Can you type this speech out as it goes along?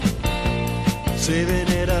saving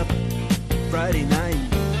it up Friday night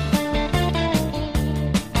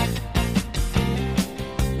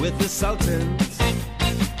with the Sultans,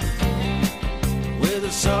 with the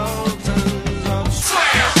Sultans of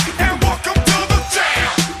Slam, and welcome to the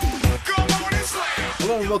jam. Come on and slam.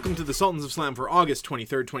 Hello and welcome to the Sultans of Slam for August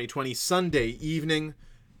 23rd, 2020, Sunday evening.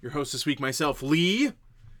 Your host this week, myself, Lee.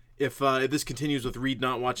 If this continues with Reed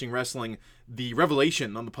not watching wrestling, the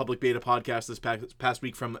revelation on the Public Beta podcast this past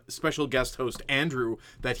week from special guest host Andrew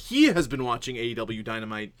that he has been watching AEW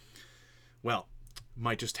Dynamite, well,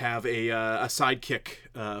 might just have a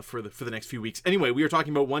sidekick for the next few weeks. Anyway, we are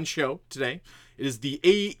talking about one show today. It is the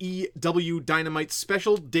AEW Dynamite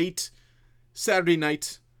special date Saturday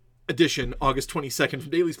night edition, August 22nd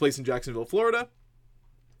from Daly's Place in Jacksonville, Florida.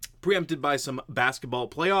 Preempted by some basketball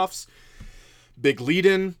playoffs. Big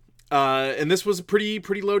lead-in. And this was a pretty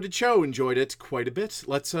loaded show. Enjoyed it quite a bit.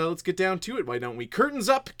 Let's get down to it. Why don't we? Curtains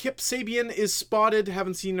up. Kip Sabian is spotted.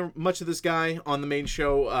 Haven't seen much of this guy on the main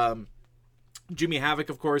show. Jimmy Havoc,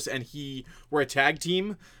 of course, and he were a tag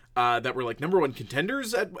team that were like #1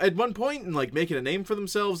 contenders at one point and like making a name for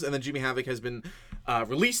themselves. And then Jimmy Havoc has been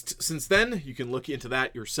released since then. You can look into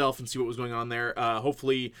that yourself and see what was going on there.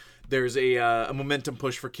 Hopefully there's a momentum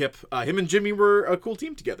push for Kip. Him and Jimmy were a cool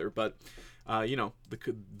team together, but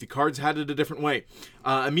the cards had it a different way.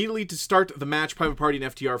 Immediately to start the match, Private Party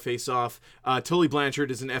and FTR face off. Tully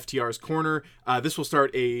Blanchard is in FTR's corner. This will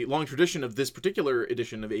start a long tradition of this particular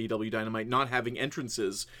edition of AEW Dynamite not having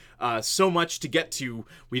entrances. So much to get to,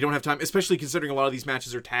 we don't have time, especially considering a lot of these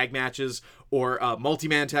matches are tag matches or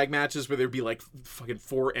multi-man tag matches where there'd be like fucking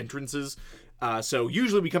 4 entrances. So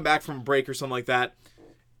usually we come back from a break or something like that,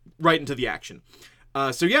 right into the action.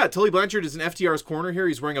 Tully Blanchard is in FTR's corner here.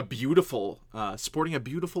 He's wearing sporting a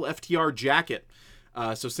beautiful FTR jacket.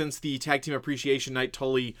 So since the Tag Team Appreciation Night,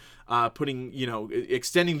 Tully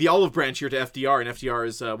extending the olive branch here to FTR, and FTR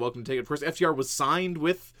is welcome to take it. Of course, FTR was signed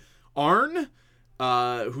with Arn,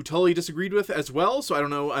 who Tully disagreed with as well. So I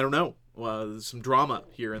don't know. There's some drama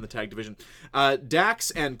here in the tag division.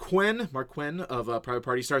 Dax and Mark Quinn of Private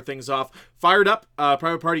Party start things off. Fired up,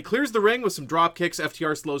 Private Party clears the ring with some drop kicks.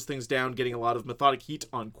 FTR slows things down, getting a lot of methodic heat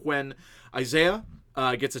on Quinn. Isaiah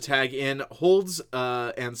gets a tag in, holds,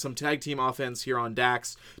 and some tag team offense here on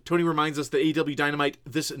Dax. Tony reminds us that AEW Dynamite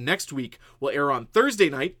this next week will air on Thursday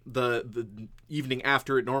night, the evening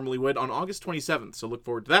after it normally would, on August 27th. So look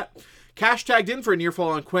forward to that. Cash tagged in for a near fall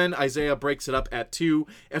on Quinn. Isaiah breaks it up at 2.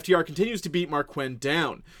 FTR continues to beat Mark Quinn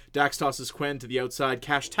down. Dax tosses Quinn to the outside.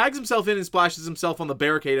 Cash tags himself in and splashes himself on the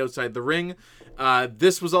barricade outside the ring.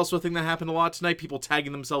 This was also a thing that happened a lot tonight. People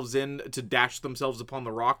tagging themselves in to dash themselves upon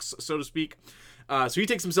the rocks, so to speak. So he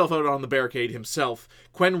takes himself out on the barricade himself.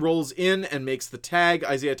 Quinn rolls in and makes the tag.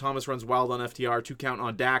 Isaiah Thomas runs wild on FTR. 2 count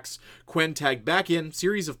on Dax. Quinn tagged back in.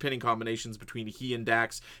 Series of pinning combinations between he and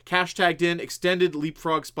Dax. Cash tagged in. Extended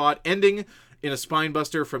leapfrog spot. Ending in a spine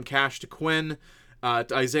buster from Cash to Quinn.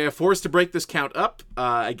 Isaiah forced to break this count up.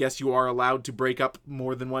 I guess you are allowed to break up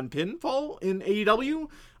more than one pinfall in AEW.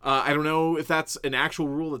 I don't know if that's an actual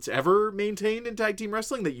rule that's ever maintained in tag team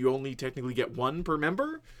wrestling, that you only technically get 1 per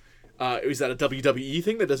member. Is that a WWE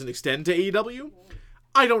thing that doesn't extend to AEW?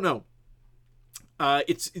 I don't know.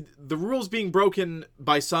 It's the rules being broken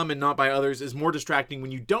by some and not by others is more distracting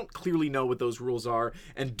when you don't clearly know what those rules are.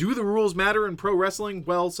 And do the rules matter in pro wrestling?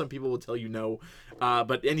 Well, some people will tell you no.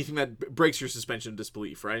 But anything that breaks your suspension of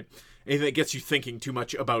disbelief, right? Anything that gets you thinking too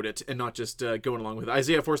much about it and not just going along with it.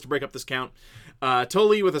 Isaiah forced to break up this count.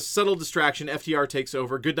 Tully with a subtle distraction. FTR takes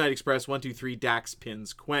over. Goodnight Express 1, 2, 3. Dax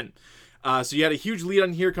pins Quinn. So you had a huge lead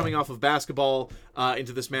on here coming off of basketball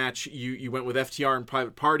into this match. You went with FTR and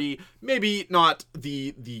Private Party. Maybe not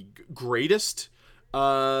the greatest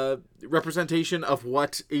representation of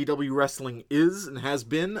what AEW wrestling is and has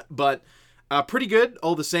been, but pretty good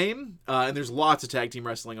all the same. And there's lots of tag team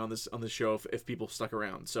wrestling on this show if people stuck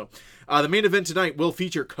around. So the main event tonight will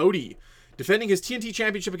feature Cody defending his TNT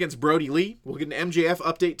Championship against Brody Lee. We'll get an MJF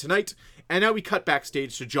update tonight. And now we cut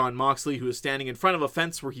backstage to Jon Moxley, who is standing in front of a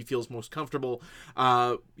fence where he feels most comfortable.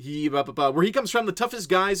 Where he comes from, the toughest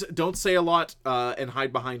guys don't say a lot and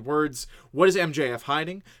hide behind words. What is MJF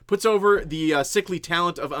hiding? Puts over the sickly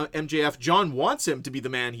talent of MJF. Jon wants him to be the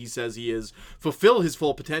man he says he is, fulfill his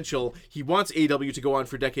full potential. He wants AEW to go on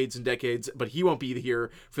for decades and decades, but he won't be here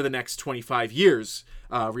for the next 25 years,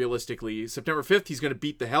 realistically. September 5th, he's going to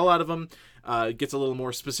beat the hell out of him. Gets a little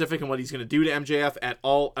more specific on what he's going to do to MJF at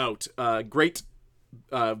All Out. Great,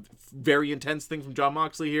 very intense thing from Jon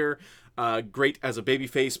Moxley here. Great as a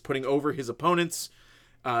babyface, putting over his opponents,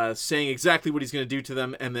 saying exactly what he's going to do to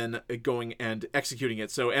them, and then going and executing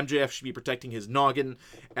it. So MJF should be protecting his noggin,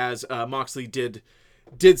 as Moxley did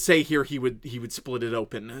did say here he would split it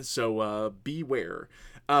open, so beware.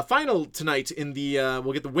 Final tonight in the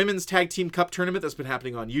we'll get the Women's Tag Team Cup tournament that's been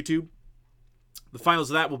happening on YouTube. The finals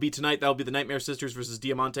of that will be tonight. That'll be the Nightmare Sisters versus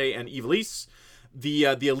Diamante and Ivelisse. The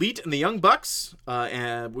Elite and the Young Bucks,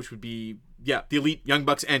 which would be the Elite, Young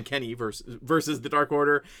Bucks, and Kenny versus the Dark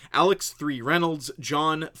Order. Alex 3 Reynolds,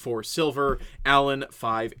 John 4 Silver, Alan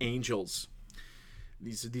 5 Angels.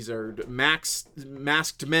 These are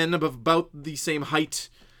masked men of about the same height.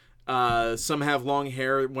 Some have long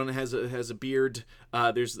hair. One has a beard.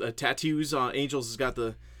 There's tattoos. Angels has got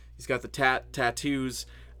the tattoos.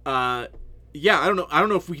 I don't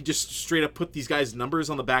know if we can just straight up put these guys' numbers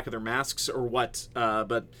on the back of their masks or what.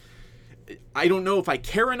 But I don't know if I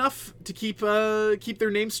care enough to keep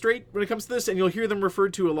their names straight when it comes to this. And you'll hear them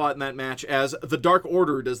referred to a lot in that match as the Dark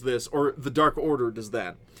Order does this or the Dark Order does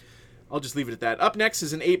that. I'll just leave it at that. Up next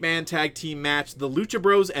is an 8-man tag team match. The Lucha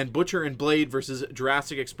Bros and Butcher and Blade versus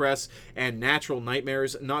Jurassic Express and Natural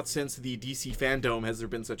Nightmares. Not since the DC Fandom has there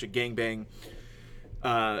been such a gangbang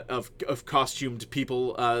of costumed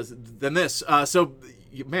people than this. Enough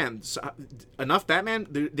Batman.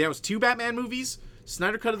 There was 2 Batman movies.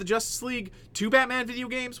 Snyder Cut of the Justice League. 2 Batman video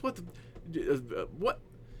games. What?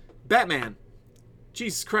 Batman.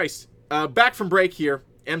 Jesus Christ. Back from break here.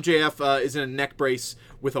 MJF is in a neck brace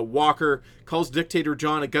with a walker, calls Dictator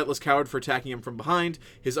John a gutless coward for attacking him from behind.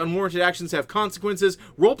 His unwarranted actions have consequences.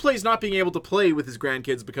 Roleplays not being able to play with his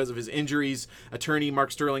grandkids because of his injuries. Attorney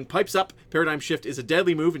Mark Sterling pipes up. Paradigm Shift is a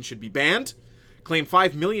deadly move and should be banned. Claim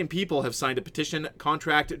 5 million people have signed a petition.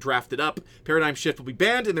 Contract drafted up. Paradigm Shift will be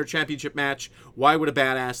banned in their championship match. Why would a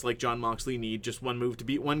badass like Jon Moxley need just one move to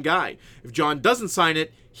beat one guy? If John doesn't sign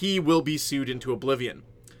it, he will be sued into oblivion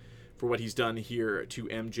for what he's done here to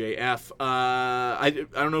MJF. I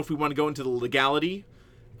don't know if we want to go into the legality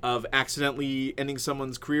of accidentally ending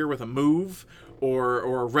someone's career with a move or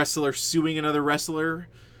a wrestler suing another wrestler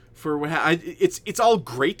for what it's all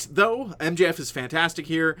great though. MJF is fantastic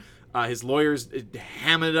here. His lawyers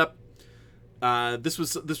ham it up. This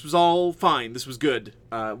was all fine. This was good.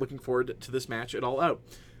 Looking forward to this match at All Out.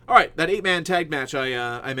 All right, that 8-man tag match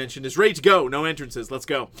I mentioned is ready to go. No entrances. Let's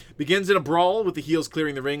go. Begins in a brawl with the heels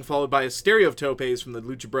clearing the ring, followed by a stereo of topes from the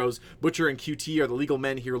Lucha Bros. Butcher and QT are the legal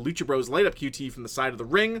men here. Lucha Bros light up QT from the side of the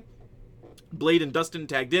ring. Blade and Dustin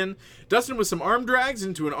tagged in. Dustin with some arm drags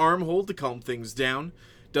into an arm hold to calm things down.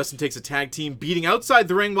 Dustin takes a tag team beating outside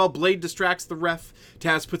the ring while Blade distracts the ref.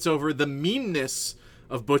 Taz puts over the meanness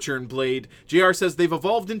of Butcher and Blade. JR says they've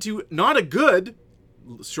evolved into not a good,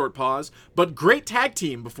 short pause, but great tag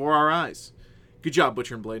team before our eyes. Good job,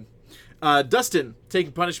 Butcher and Blade. Dustin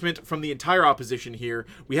taking punishment from the entire opposition here.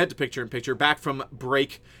 We head to picture-in-picture. Back from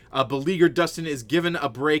break. Beleaguered Dustin is given a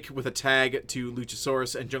break with a tag to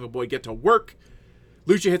Luchasaurus and Jungle Boy get to work.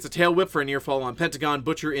 Lucha hits a tail whip for a near fall on Pentagon.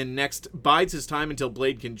 Butcher in next, bides his time until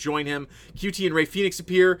Blade can join him. QT and Rey Fenix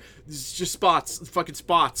appear. It's just spots. Fucking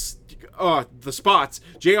spots. Oh, the spots.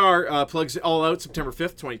 JR plugs All Out September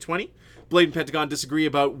 5th, 2020. Blade and Pentagon disagree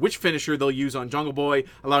about which finisher they'll use on Jungle Boy,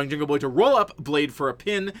 allowing Jungle Boy to roll up Blade for a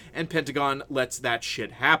pin, and Pentagon lets that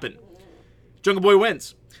shit happen. Jungle Boy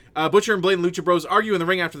wins. Butcher and Blade and Lucha Bros argue in the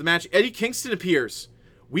ring after the match. Eddie Kingston appears.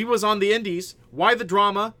 We was on the indies. Why the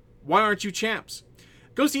drama? Why aren't you champs?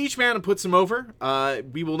 Goes to each man and puts him over.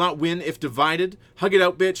 We will not win if divided. Hug it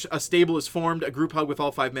out, bitch. A stable is formed. A group hug with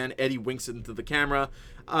all 5 men. Eddie winks into the camera.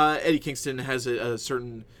 Eddie Kingston has a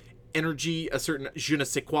certain energy, a certain je ne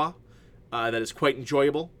sais quoi. That is quite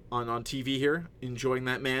enjoyable on TV here. Enjoying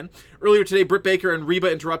that man. Earlier today, Britt Baker and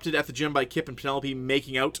Reba interrupted at the gym by Kip and Penelope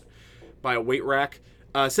making out by a weight rack.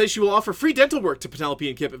 Says she will offer free dental work to Penelope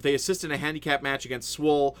and Kip if they assist in a handicap match against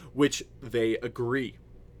Swole, which they agree.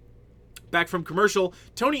 Back from commercial,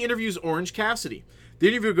 Tony interviews Orange Cassidy. The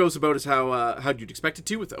interview goes about as how you'd expect it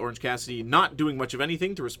to, with Orange Cassidy not doing much of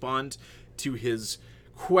anything to respond to his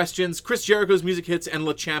questions. Chris Jericho's music hits and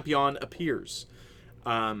Le Champion appears.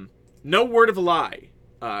 No word of a lie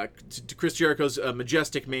to Chris Jericho's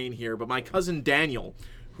majestic mane here, but my cousin Daniel,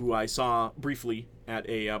 who I saw briefly at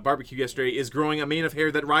a barbecue yesterday, is growing a mane of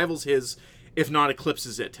hair that rivals his, if not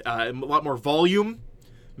eclipses it. A lot more volume.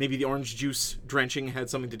 Maybe the orange juice drenching had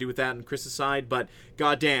something to do with that on Chris's side, but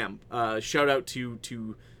goddamn, shout out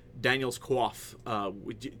to Daniel's coif.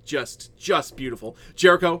 Just beautiful.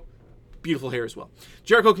 Jericho, beautiful hair as well.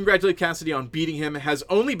 Jericho congratulated Cassidy on beating him, has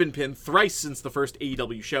only been pinned thrice since the first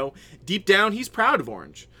AEW show. Deep down, he's proud of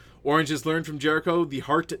Orange. Orange has learned from Jericho the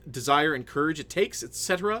heart, desire, and courage it takes,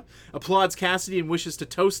 etc. Applauds Cassidy and wishes to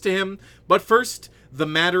toast to him. But first, the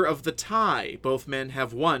matter of the tie. Both men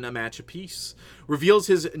have won a match apiece. Reveals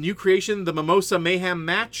his new creation, the Mimosa Mayhem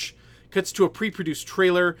match. Cuts to a pre-produced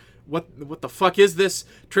trailer what the fuck is this?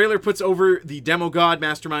 Trailer puts over the demo god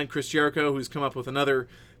mastermind Chris Jericho, who's come up with another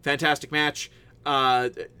fantastic match.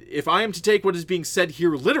 If I am to take what is being said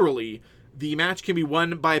here literally, the match can be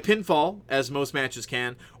won by a pinfall, as most matches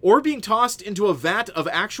can, or being tossed into a vat of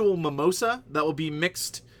actual mimosa that will be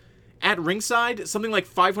mixed at ringside. Something like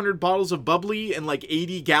 500 bottles of bubbly and like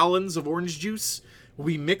 80 gallons of orange juice will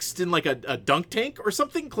be mixed in like a dunk tank or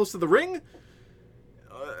something close to the ring.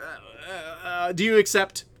 Do you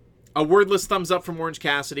accept? A wordless thumbs up from Orange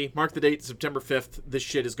Cassidy. Mark the date, September 5th. This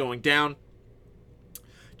shit is going down.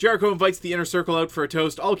 Jericho invites the Inner Circle out for a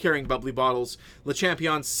toast, all carrying bubbly bottles. Le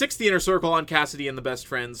Champion sicks the Inner Circle on Cassidy and the Best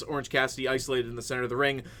Friends. Orange Cassidy isolated in the center of the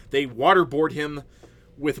ring. They waterboard him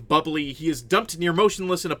with bubbly. He is dumped near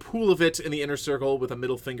motionless in a pool of it in the Inner Circle with a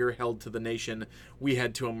middle finger held to the nation. We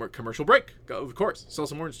head to a commercial break. Of course, sell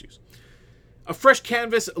some orange juice. A fresh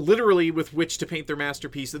canvas, literally, with which to paint their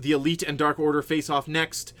masterpiece. The Elite and Dark Order face off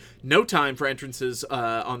next. No time for entrances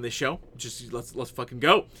on this show. Just let's fucking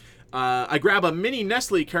go. I grab a mini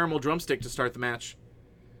Nestle caramel drumstick to start the match.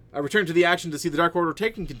 I return to the action to see the Dark Order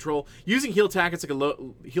taking control, using heel tactics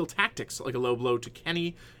like a low blow to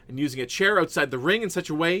Kenny, and using a chair outside the ring in such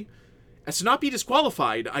a way as to not be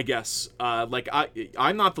disqualified. I guess. I'm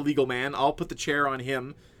not the legal man. I'll put the chair on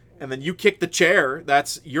him, and then you kick the chair.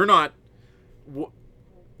 You're not.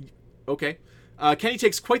 Okay. Kenny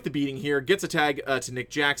takes quite the beating here, gets a tag to Nick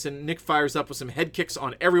Jackson. Nick fires up with some head kicks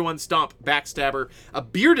on everyone. Stomp, backstabber. A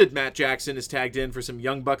bearded Matt Jackson is tagged in for some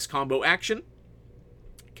Young Bucks combo action.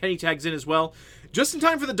 Kenny tags in as well, just in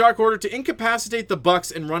time for the Dark Order to incapacitate the Bucks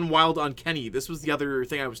and run wild on Kenny. This was the other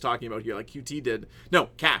thing I was talking about here, like QT did. No,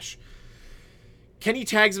 Cash. Kenny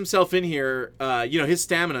tags himself in here. His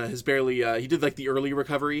stamina has barely... he did, like, the early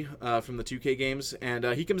recovery from the 2K games. And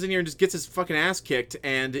he comes in here and just gets his fucking ass kicked.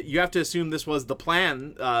 And you have to assume this was the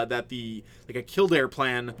plan, a Kildare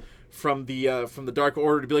plan from the Dark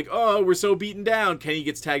Order to be like, oh, we're so beaten down. Kenny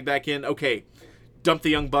gets tagged back in. Okay, dump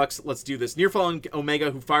the Young Bucks. Let's do this. Nearfall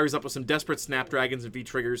Omega, who fires up with some desperate Snapdragons and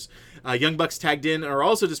V-Triggers. Young Bucks tagged in and are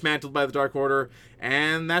also dismantled by the Dark Order.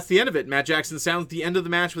 And that's the end of it. Matt Jackson sounds the end of the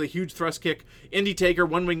match with a huge thrust kick. Indie Taker,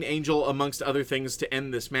 One-Winged Angel, amongst other things to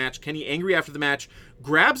end this match. Kenny, angry after the match,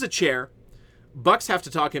 grabs a chair. Bucks have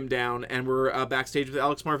to talk him down, and we're backstage with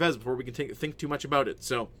Alex Marvez before we can think too much about it.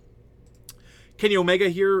 So, Kenny Omega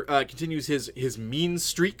here continues his mean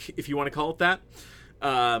streak, if you want to call it that.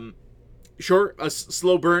 Sure, a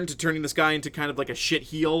slow burn to turning this guy into kind of like a shit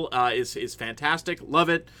heel is fantastic. Love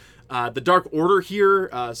it. The Dark Order here,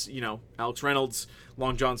 Alex Reynolds,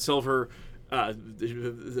 Long John Silver,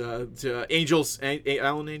 Angels,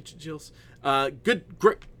 Alan Angels.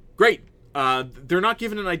 Great. They're not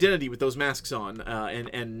given an identity with those masks on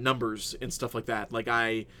and numbers and stuff like that.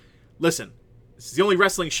 Listen, this is the only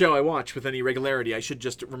wrestling show I watch with any regularity. I should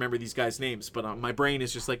just remember these guys' names, but my brain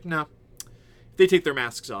is just like, no. If they take their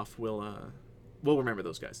masks off, we'll remember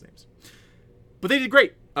those guys' names. But they did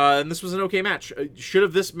great, and this was an okay match. Should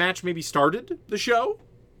have this match maybe started the show?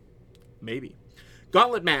 Maybe.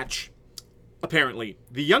 Gauntlet match, apparently.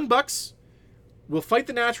 The Young Bucks will fight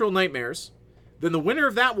the Natural Nightmares, then the winner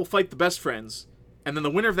of that will fight the Best Friends, and then the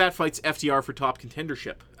winner of that fights FTR for top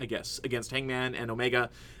contendership, I guess, against Hangman and Omega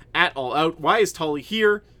at All Out. Why is Tully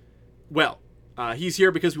here? Well, he's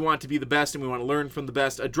here because we want to be the best and we want to learn from the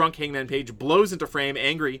best. A drunk Hangman Page blows into frame,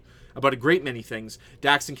 angry about a great many things.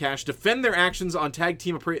 Dax and Cash defend their actions on Tag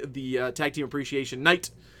Team Appreciation Night.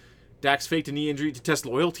 Dax faked a knee injury to test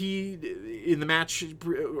loyalty in the match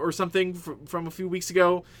or something from a few weeks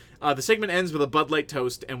ago. The segment ends with a Bud Light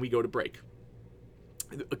toast and we go to break.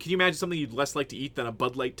 Can you imagine something you'd less like to eat than a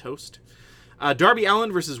Bud Light toast? Darby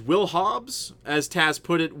Allin versus Will Hobbs. As Taz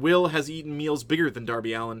put it, Will has eaten meals bigger than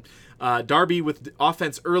Darby Allin. Darby with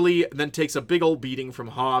offense early, then takes a big old beating from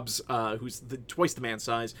Hobbs, who's twice the man's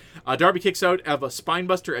size. Darby kicks out of a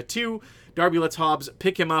spinebuster at 2. Darby lets Hobbs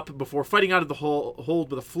pick him up before fighting out of the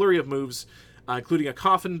hold with a flurry of moves, including a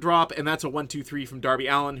coffin drop, and that's a 1-2-3 from Darby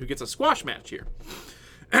Allin, who gets a squash match here.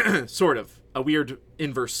 Sort of. A weird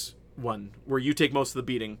inverse one, where you take most of the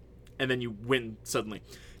beating, and then you win suddenly.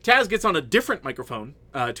 Taz gets on a different microphone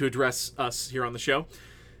to address us here on the show.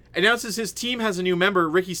 Announces his team has a new member.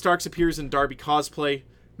 Ricky Starks appears in Darby cosplay.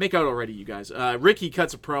 Make out already, you guys. Ricky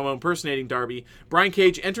cuts a promo impersonating Darby. Brian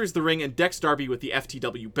Cage enters the ring and decks Darby with the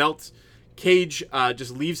FTW belt. Cage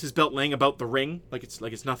just leaves his belt laying about the ring like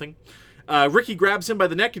it's nothing. Ricky grabs him by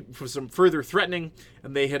the neck for some further threatening,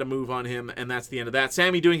 and they hit a move on him, and that's the end of that.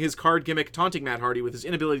 Sammy doing his card gimmick, taunting Matt Hardy with his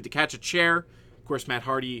inability to catch a chair. Of course, Matt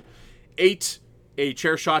Hardy ate a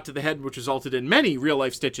chair shot to the head, which resulted in many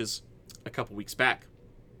real-life stitches a couple weeks back.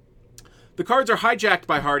 The cards are hijacked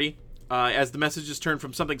by Hardy. As the messages turn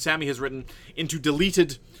from something Sammy has written into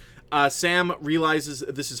deleted, Sam realizes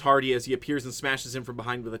this is Hardy as he appears and smashes him from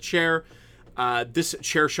behind with a chair. This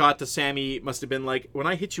chair shot to Sammy must have been like, when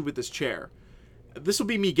I hit you with this chair, this will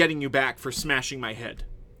be me getting you back for smashing my head.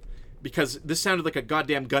 Because this sounded like a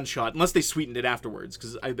goddamn gunshot, unless they sweetened it afterwards,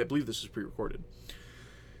 because I believe this was pre-recorded.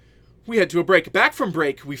 We head to a break. Back from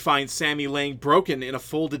break, we find Sammy laying broken in a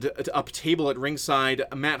folded-up table at ringside.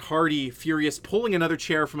 Matt Hardy, furious, pulling another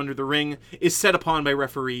chair from under the ring, is set upon by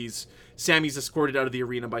referees. Sammy's escorted out of the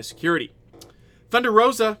arena by security. Thunder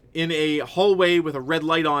Rosa, in a hallway with a red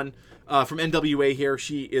light on, from NWA here.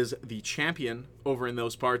 She is the champion over in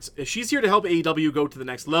those parts. She's here to help AEW go to the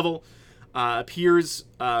next level. Appears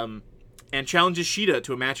and challenges Shida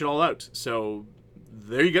to a match it all out. So,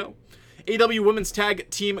 there you go. AEW Women's Tag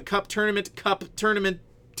Team Cup Tournament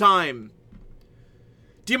time.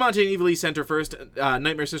 Diamante and Evil enter first.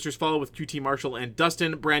 Nightmare Sisters follow with QT Marshall and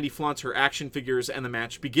Dustin. Brandy flaunts her action figures and the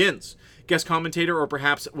match begins. Guest commentator, or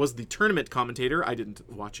perhaps was the tournament commentator, I didn't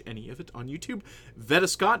watch any of it on YouTube, Vita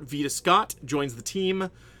Scott joins the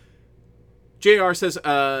team. JR says,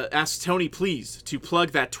 asks Tony, please, to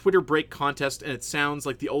plug that Twitter break contest, and it sounds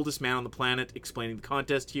like the oldest man on the planet explaining the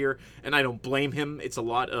contest here, and I don't blame him. It's a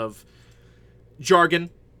lot of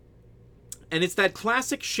jargon. And it's that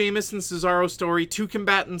classic Sheamus and Cesaro story, two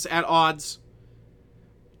combatants at odds,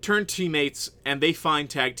 turn teammates, and they find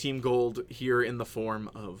tag team gold here in the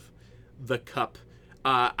form of the cup.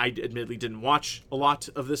 I admittedly didn't watch a lot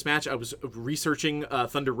of this match. I was researching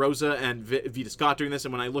Thunder Rosa and Vita Scott during this,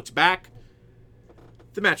 and when I looked back,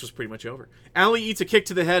 the match was pretty much over. Allie eats a kick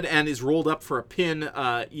to the head and is rolled up for a pin.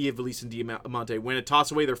 Eve, Elise, and Diamante win it,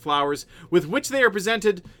 toss away their flowers with which they are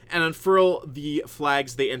presented, and unfurl the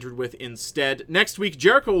flags they entered with instead. Next week,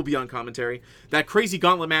 Jericho will be on commentary. That crazy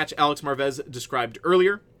gauntlet match Alex Marvez described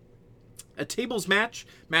earlier. A tables match,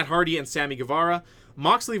 Matt Hardy and Sammy Guevara.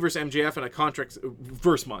 Moxley versus MJF and a contract...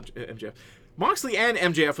 MJF. Moxley and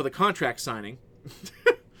MJF with a contract signing.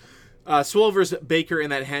 Swole versus Baker in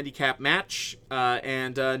that handicap match.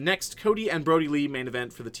 And next, Cody and Brody Lee main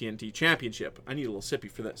event for the TNT Championship. I need a little sippy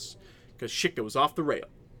for this, because shit goes off the rail.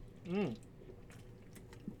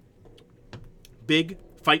 Big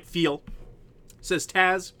fight feel, says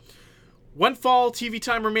Taz. One fall, TV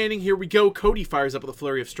time remaining. Here we go. Cody fires up with a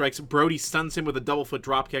flurry of strikes. Brody stuns him with a double foot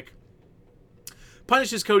dropkick.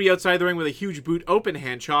 Punishes Cody outside the ring with a huge boot, open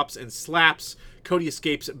hand chops, and slaps. Cody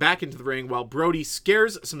escapes back into the ring while Brody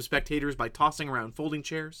scares some spectators by tossing around folding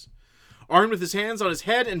chairs. Armed with his hands on his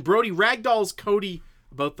head, and Brody ragdolls Cody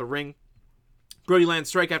about the ring. Brody lands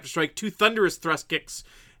strike after strike, two thunderous thrust kicks,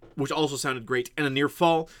 which also sounded great, and a near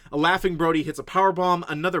fall. A laughing Brody hits a powerbomb,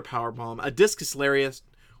 another powerbomb, a discus lariat,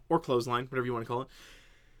 or clothesline, whatever you want to call it.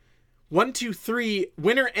 1, 2, 3.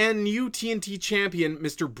 Winner and new TNT champion,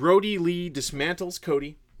 Mr. Brody Lee, dismantles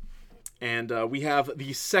Cody. And we have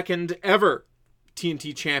the second ever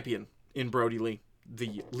TNT champion in Brody Lee,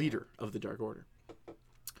 the leader of the Dark Order.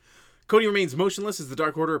 Cody remains motionless as the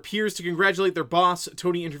Dark Order appears to congratulate their boss.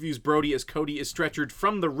 Tony interviews Brody as Cody is stretchered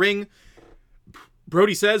from the ring.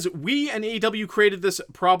 Brody says, we and AEW created this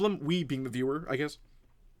problem, we being the viewer, I guess,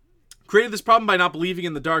 created this problem by not believing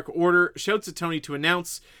in the Dark Order, shouts at Tony to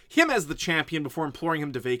announce him as the champion before imploring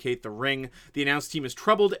him to vacate the ring. The announce team is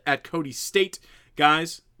troubled at Cody's state.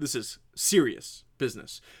 Guys, this is serious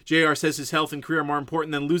business. JR says his health and career are more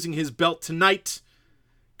important than losing his belt tonight.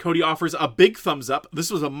 Cody offers a big thumbs up.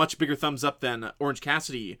 This was a much bigger thumbs up than Orange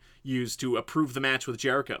Cassidy used to approve the match with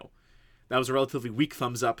Jericho. That was a relatively weak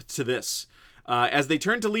thumbs up to this. As they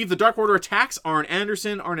turn to leave, the Dark Order attacks Arn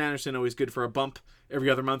Anderson. Arn Anderson, always good for a bump every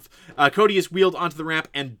other month. Cody is wheeled onto the ramp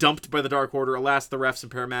and dumped by the Dark Order. Alas, the refs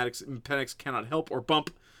and paramedics cannot help or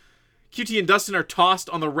bump. QT and Dustin are tossed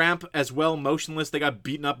on the ramp as well, motionless. They got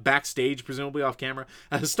beaten up backstage, presumably off camera.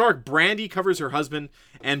 A historic Brandy covers her husband,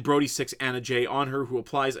 and Brody sicks Anna Jay on her, who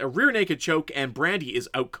applies a rear naked choke, and Brandy is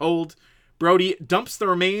out cold. Brody dumps the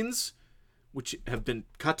remains, which have been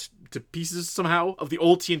cut to pieces somehow, of the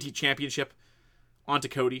old TNT Championship onto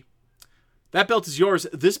Cody. That belt is yours.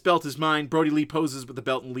 This belt is mine. Brody Lee poses with the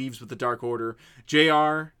belt and leaves with the Dark Order.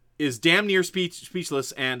 JR is damn near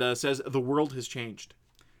speechless and says the world has changed.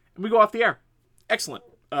 And we go off the air. Excellent.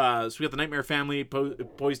 So we got the Nightmare family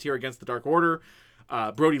poised here against the Dark Order.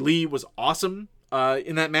 Brody Lee was awesome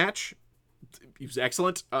in that match. He was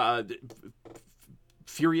excellent.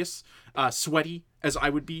 Furious. Sweaty, as I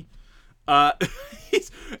would be.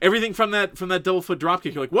 Everything from that double foot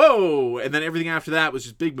dropkick, you're like, whoa! And then everything after that was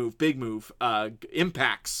just big move.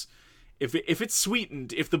 Impacts. If it's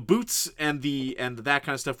sweetened, if the boots and that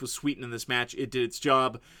kind of stuff was sweetened in this match, it did its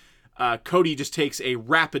job. Cody just takes a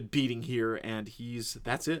rapid beating here, and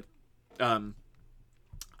that's it.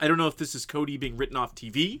 I don't know if this is Cody being written off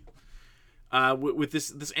TV. With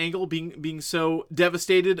this angle being so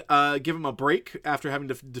devastated, give him a break after having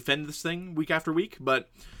to defend this thing week after week. But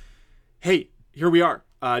hey, here we are.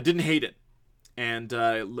 Didn't hate it, and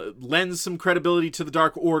lends some credibility to the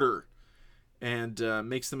Dark Order, and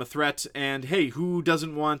makes them a threat. And hey, who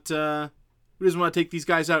doesn't want to take these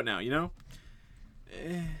guys out now? You know,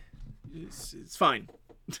 it's fine.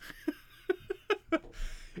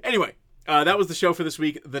 Anyway. That was the show for this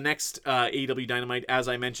week. The next AEW Dynamite, as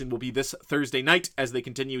I mentioned, will be this Thursday night as they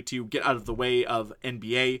continue to get out of the way of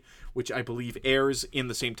NBA, which I believe airs in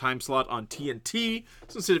the same time slot on TNT.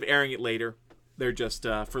 So instead of airing it later, they're just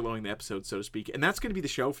furloughing the episode, so to speak. And that's going to be the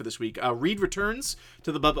show for this week. Reed returns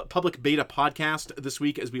to the Public Beta podcast this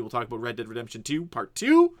week as we will talk about Red Dead Redemption 2 Part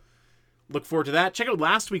 2. Look forward to that. Check out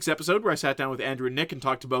last week's episode where I sat down with Andrew and Nick and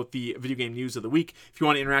talked about the video game news of the week. If you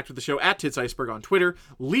want to interact with the show, at Tits Iceberg on Twitter.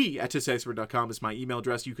 Lee at titsIceberg.com is my email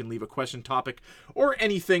address. You can leave a question, topic, or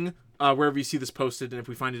anything wherever you see this posted. And if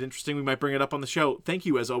we find it interesting, we might bring it up on the show. Thank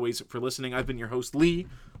you, as always, for listening. I've been your host, Lee.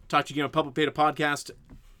 Talk to you again on Public Beta Podcast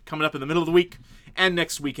coming up in the middle of the week. And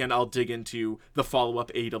next weekend, I'll dig into the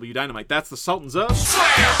follow-up AEW Dynamite. That's the Sultans of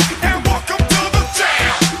Slam!